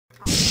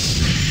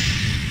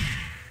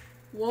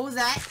What was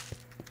that?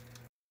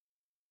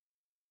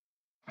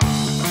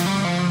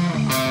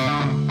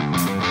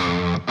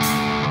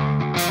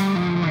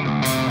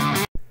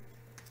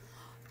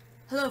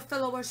 Hello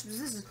fellow worshippers,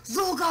 this is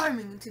Zol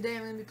Gaming, and today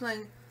I'm going to be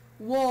playing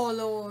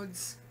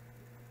Warlords.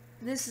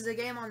 This is a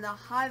game on the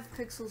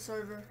hypixel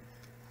server,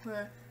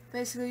 where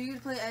basically you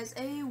can play as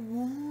a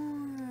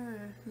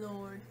warlord,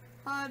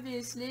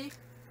 obviously.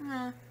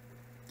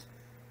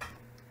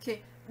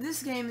 Okay,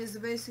 this game is the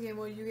basic game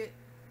where you get,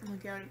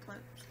 okay, I already played,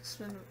 it's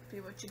going to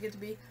be what you get to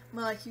be,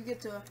 but like you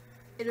get to,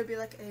 it'll be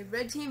like a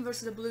red team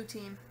versus a blue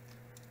team,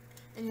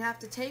 and you have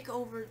to take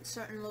over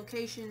certain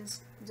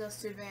locations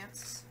just to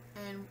advance,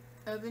 and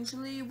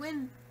eventually you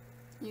win.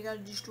 You gotta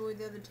destroy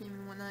the other team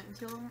and whatnot and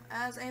kill them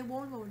as a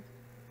warlord.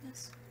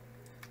 Yes.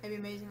 It'd be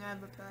amazing. I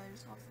have a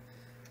players off.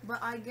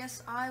 But I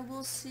guess I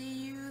will see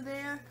you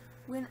there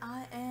when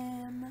I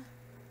am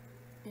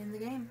in the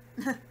game.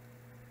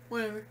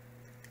 Whatever.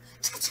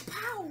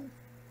 Pow!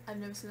 I've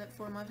never said that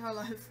before in my entire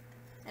life.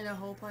 And I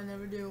hope I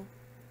never do.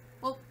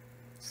 Well,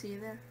 see you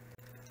there.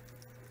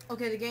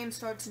 Okay, the game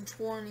starts in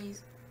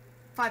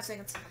 25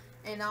 seconds.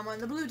 And I'm on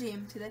the blue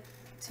team today,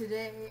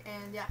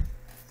 and yeah.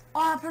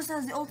 Oh, that person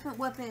has the ultimate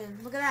weapon.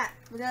 Look at that.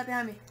 Look at that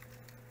behind me.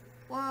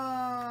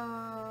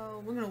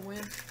 Whoa. We're gonna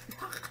win.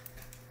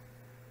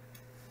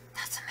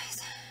 That's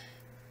amazing.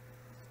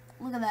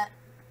 Look at that.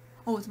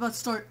 Oh, it's about to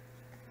start.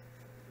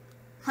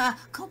 Ha.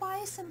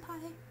 Kawaii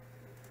senpai.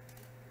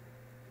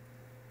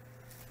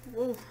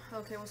 Whoa.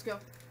 Okay, let's go.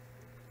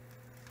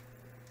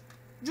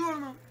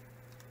 Jordan.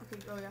 Okay,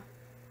 oh yeah.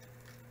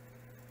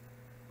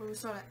 Where do we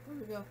start at? Where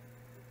do we go?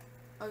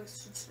 Oh,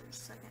 just a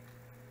second.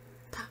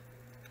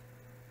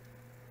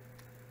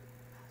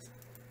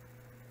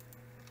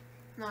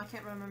 No, I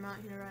can't run my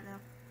mount here right now.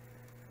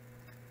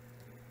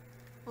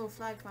 Oh,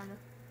 flag finder.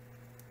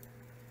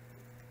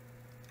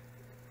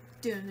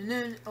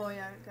 Dun-dun-dun. Oh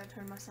yeah, I gotta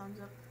turn my sounds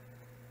up.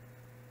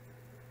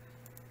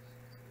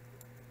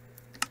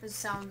 There's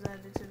sounds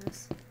added to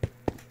this.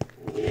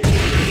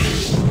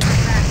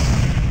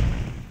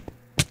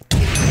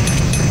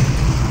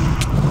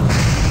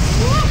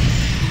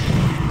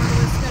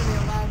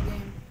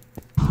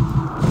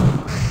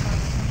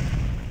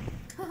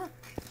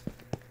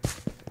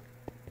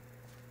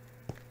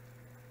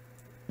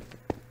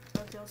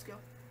 Let's go.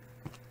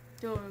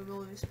 Don't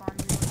really respawn.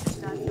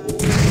 Just die.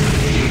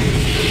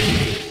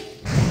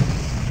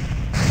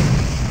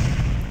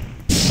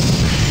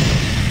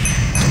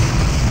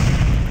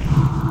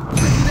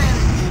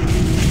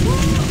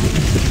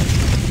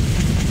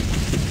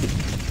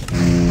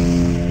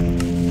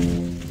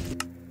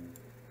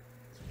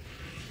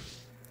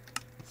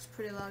 It's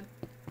pretty loud.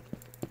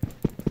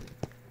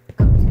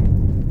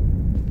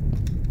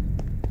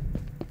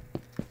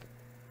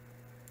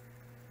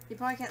 You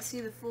probably can't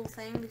see the full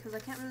thing because I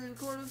can't really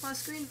record with my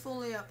screen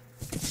fully up.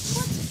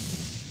 What?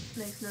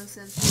 Makes no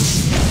sense.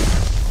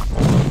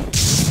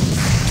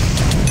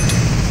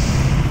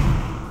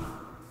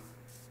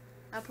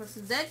 That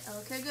person's dead?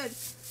 Okay, good.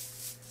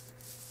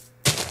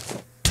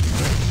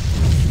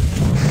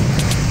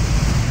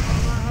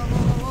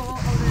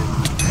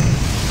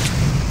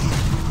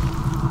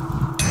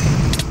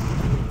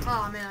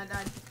 Oh man, I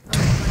died.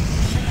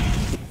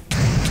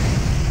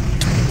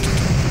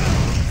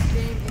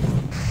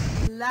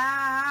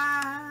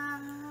 Loud.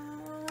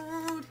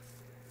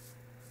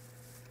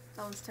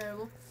 That was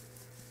terrible.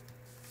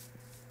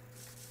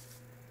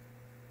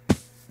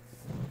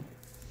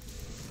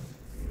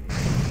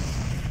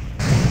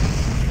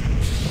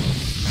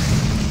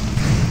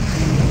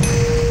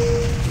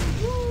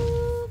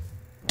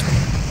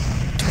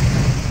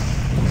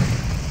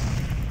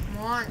 Come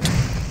on.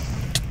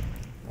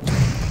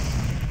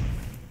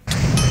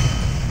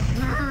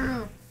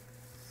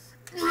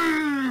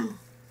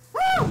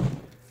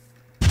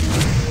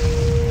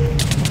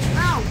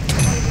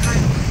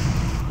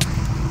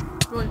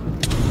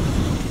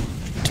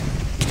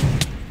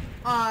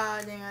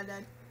 Ah, dang, I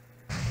died.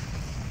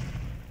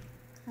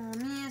 Oh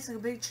man, it's like a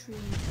big tree.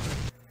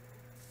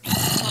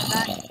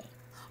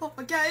 Oh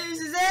my god,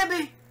 it's a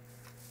zombie!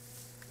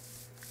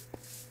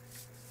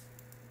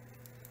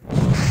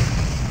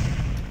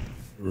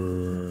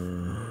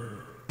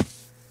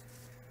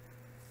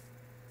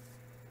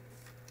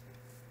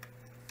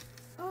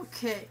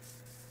 Okay.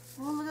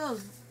 Oh, look at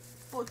those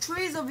 4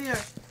 trees over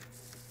here.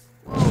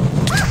 Whoa.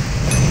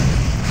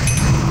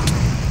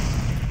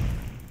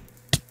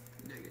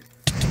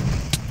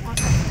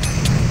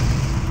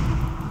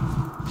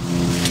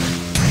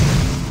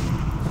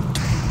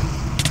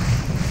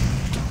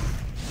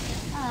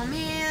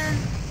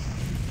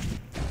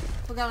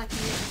 Forgot I can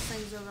use these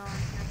things over on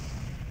here.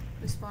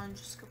 Respawn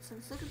just a couple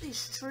seconds. Look at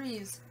these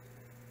trees.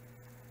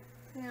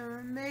 They are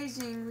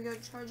amazing. We gotta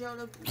charge out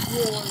a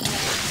war.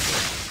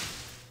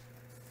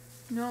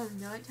 No,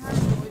 nighttime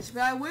noise.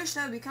 But I wish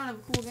that would be kind of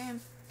a cool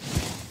game.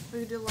 We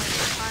could do like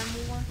time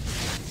war.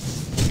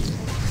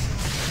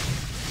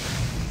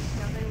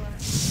 Yeah, they let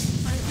it.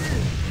 Alright,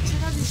 dude.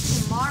 Check out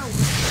these models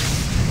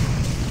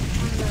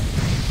on the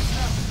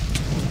stuff.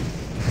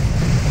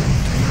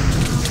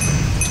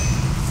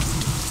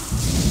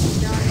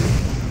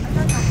 I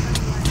got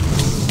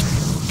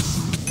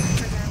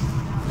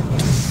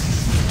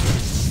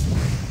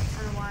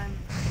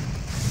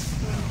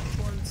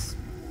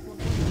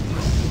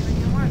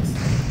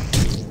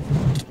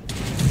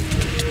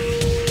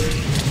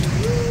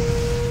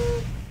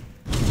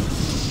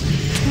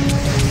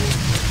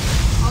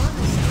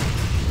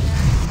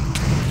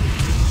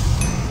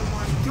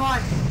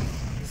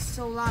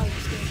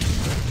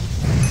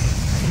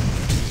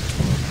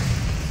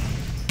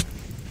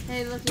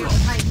Hey, look here,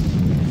 height.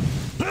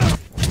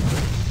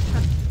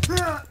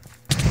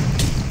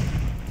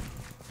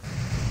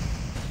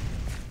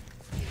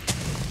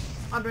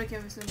 I'll break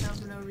every single time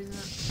for no reason.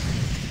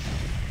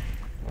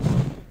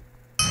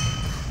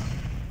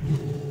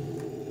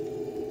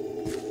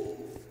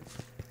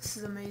 This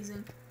is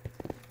amazing.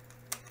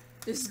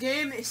 This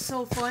game is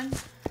so fun.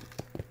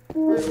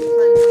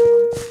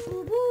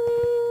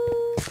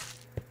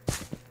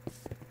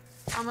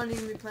 I'm not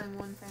even be playing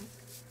one thing.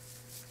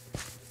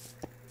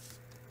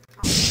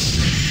 Oh.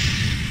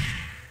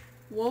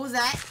 What was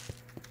that?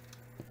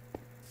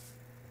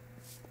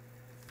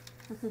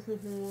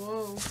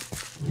 Whoa.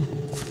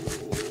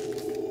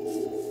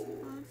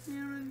 I'm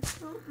hearing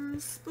something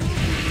spooky.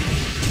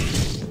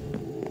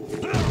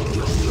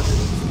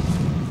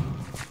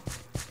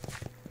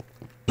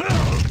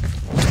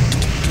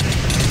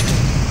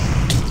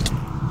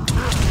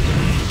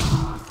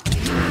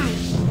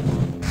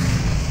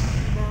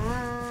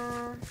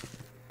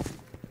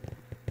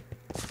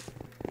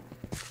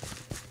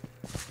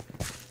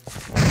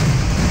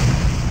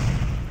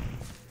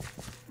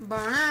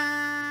 Burn.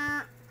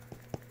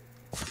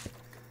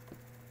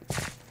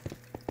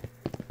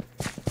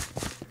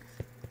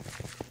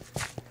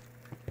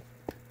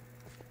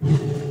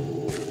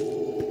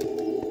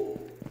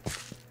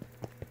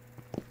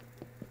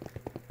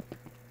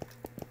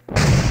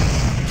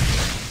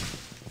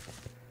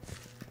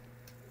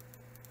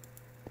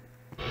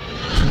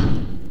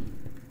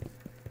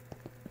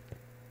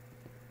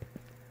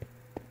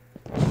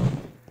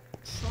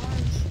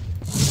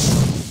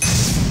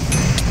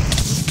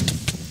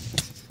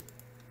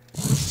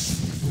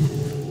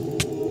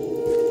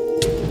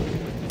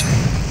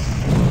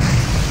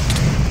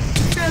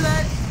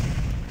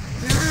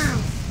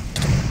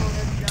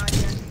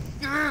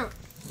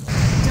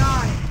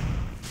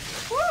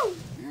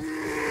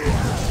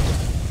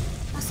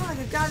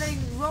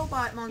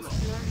 Robot monster.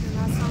 Does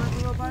not sound like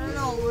a robot at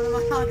all. What am I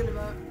talking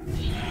about?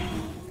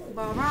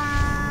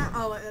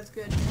 Oh wait, that's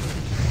good.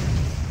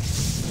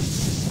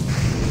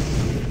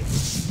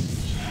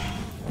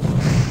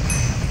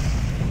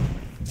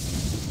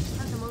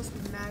 That's the most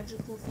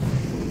magical thing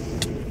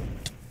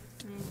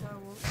in the entire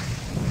world.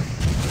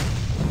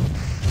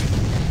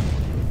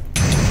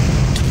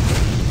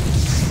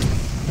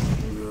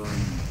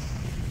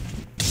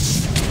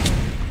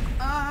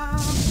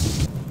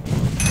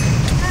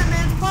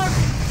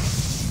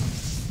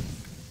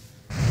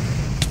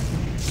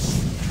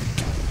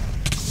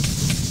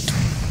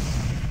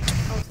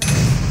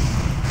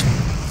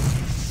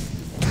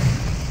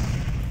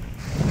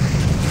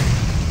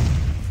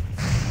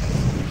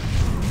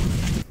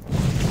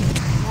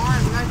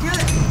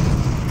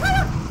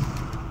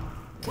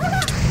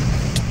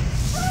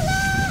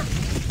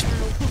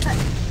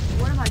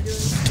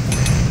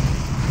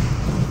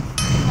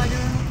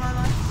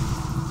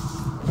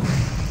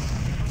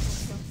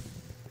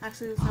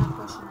 Actually, let's not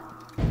question it.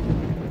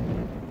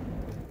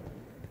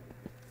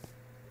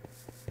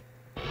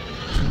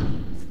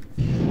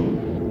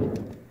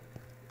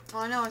 Oh,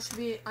 I know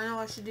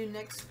I should do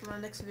next for my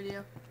next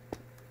video.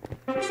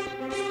 For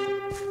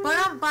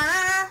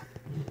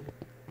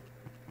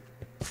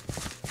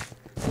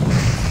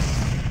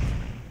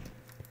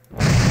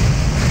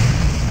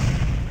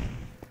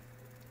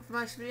my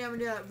next video, I'm gonna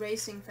do that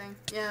racing thing.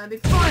 Yeah,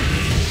 it'd be fun!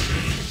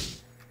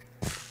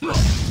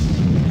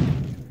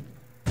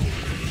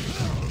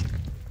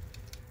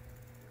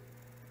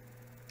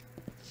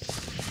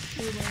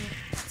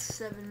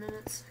 7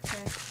 minutes.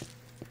 Okay.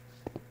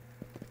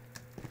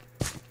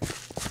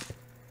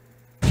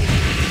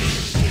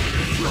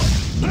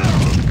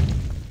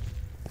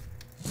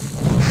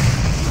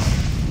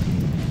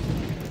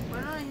 Why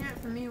don't I hear it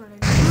from me when I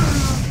go?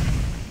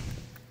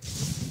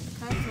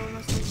 Can I throw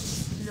myself?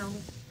 No.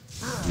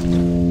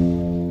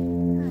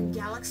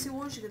 Galaxy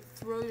Wars, you could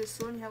throw your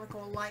sword and you have like a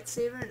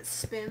lightsaber and it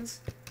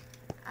spins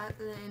at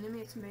the enemy.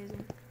 It's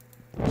amazing.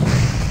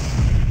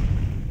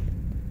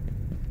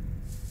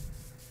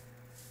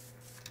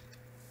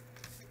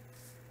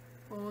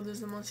 Oh,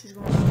 there's a monster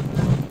going on over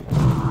there.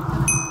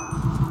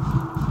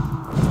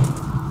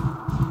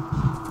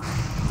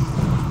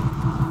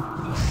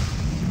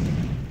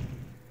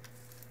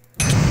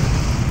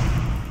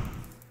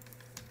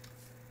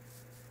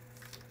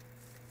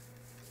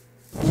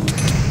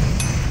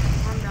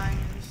 I'm dying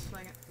in just a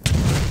second.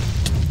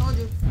 Told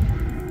you.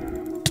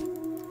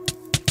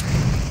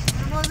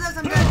 What was this?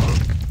 I'm dead.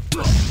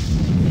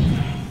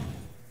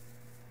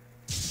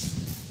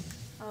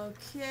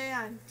 Okay,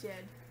 I'm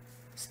dead.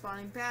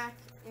 Spawning back,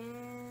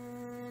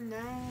 and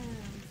now.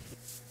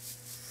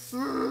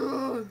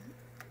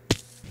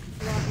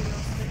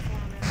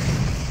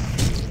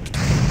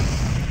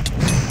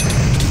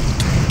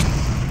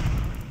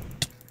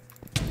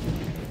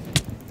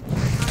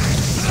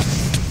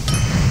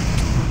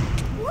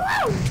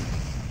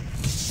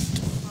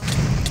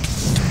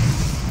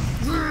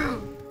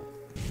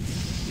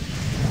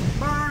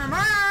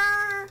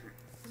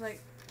 It's like,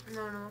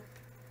 no.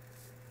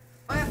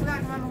 Oh yeah, I forgot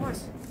to ride my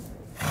horse.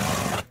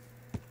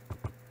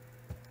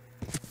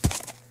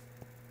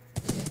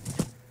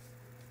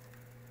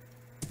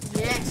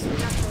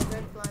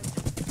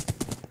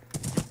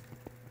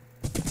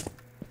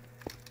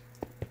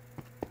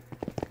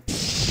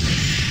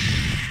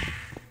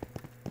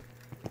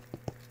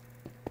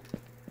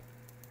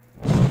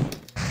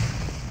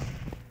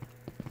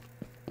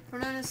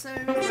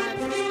 unnecessary flag.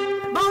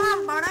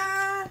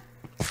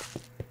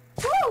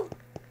 Woo!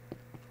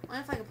 What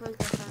if I could play with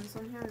my friends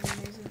on here? It'd be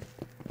amazing.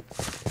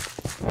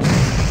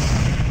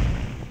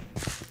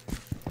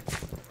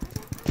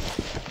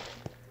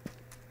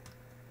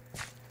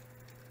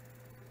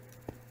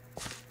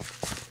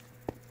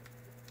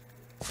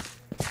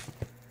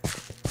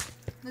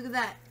 Look at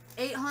that.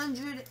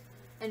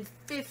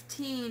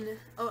 815,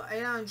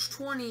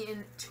 820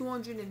 and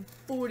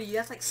 240.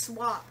 That's like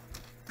swap.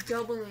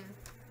 Doubling.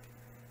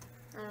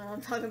 I don't know what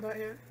I'm talking about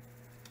here.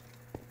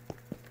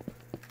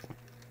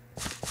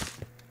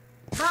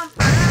 I'm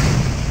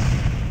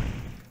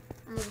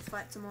gonna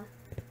fight some more.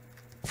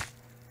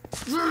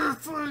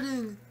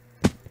 Fighting!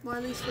 Well,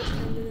 at least what can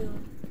I do?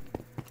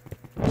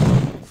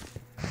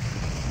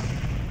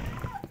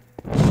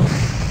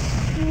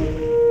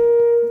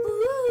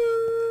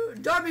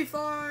 Derby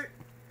fart!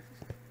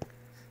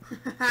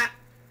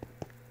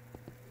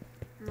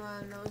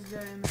 Man, that was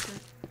very immature.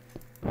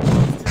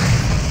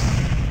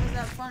 Was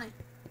that funny?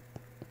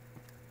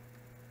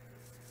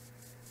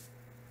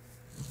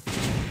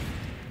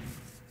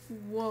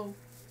 Whoa.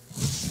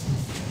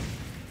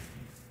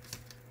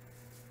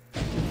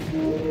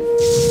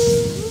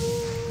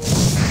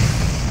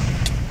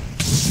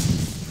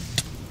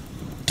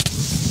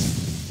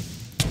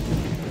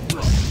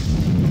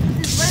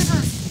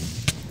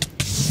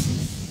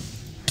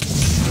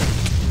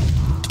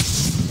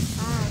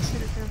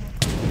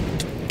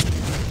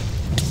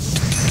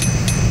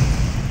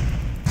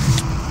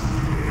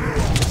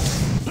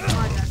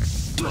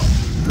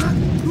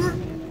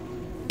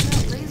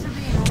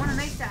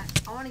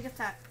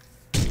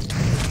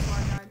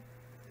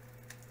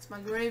 My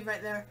grave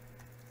right there.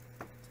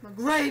 It's my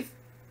grave.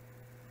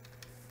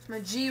 It's my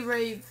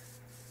G-rave.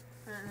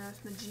 I don't know,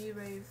 it's my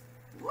G-rave.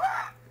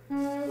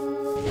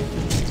 Holy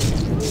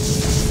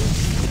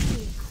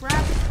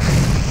crap.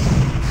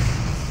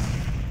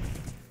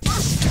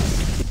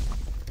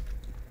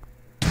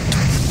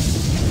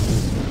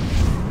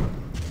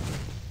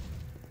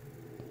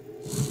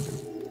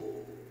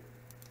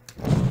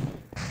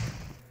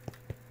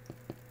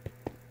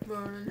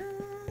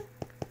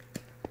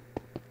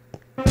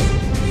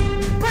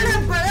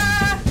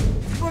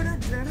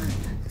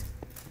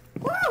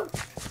 Woo!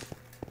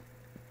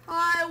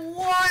 I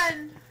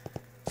won!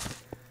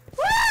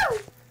 Woo!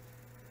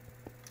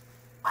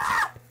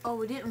 Oh,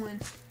 we didn't win.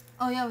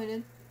 Oh, yeah, we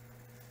did.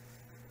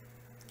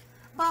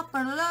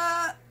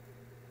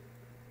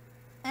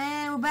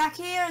 And we're back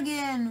here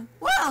again.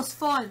 Well, that was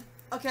fun.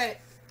 Okay.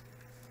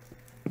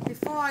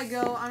 Before I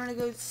go, I'm gonna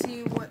go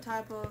see what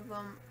type of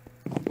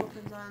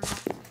weapons I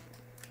unlocked.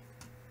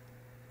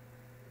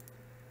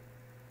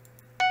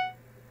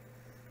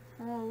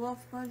 Oh, wolf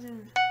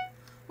budget.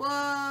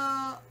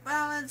 Whoa!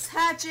 Balance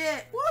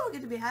hatchet! Woo! We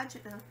get to be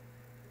hatchet now.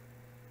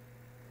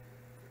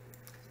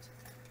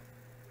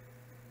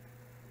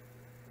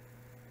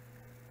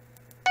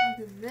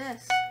 Look at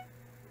this.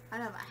 I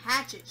have a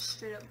hatchet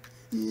straight up.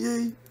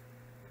 Yay!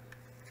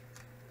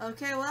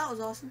 Okay, well that was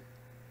awesome.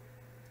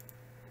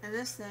 And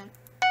this thing.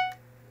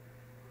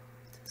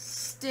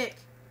 Stick.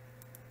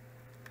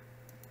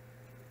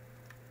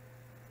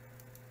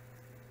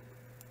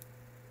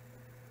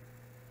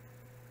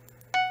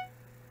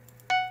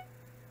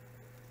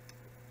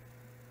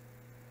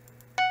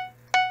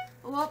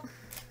 Well,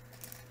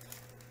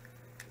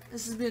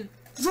 this has been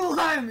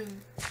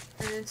Gaming,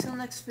 and until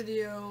next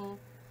video,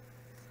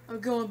 I'm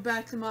going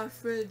back to my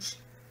fridge.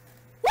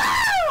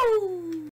 Woo!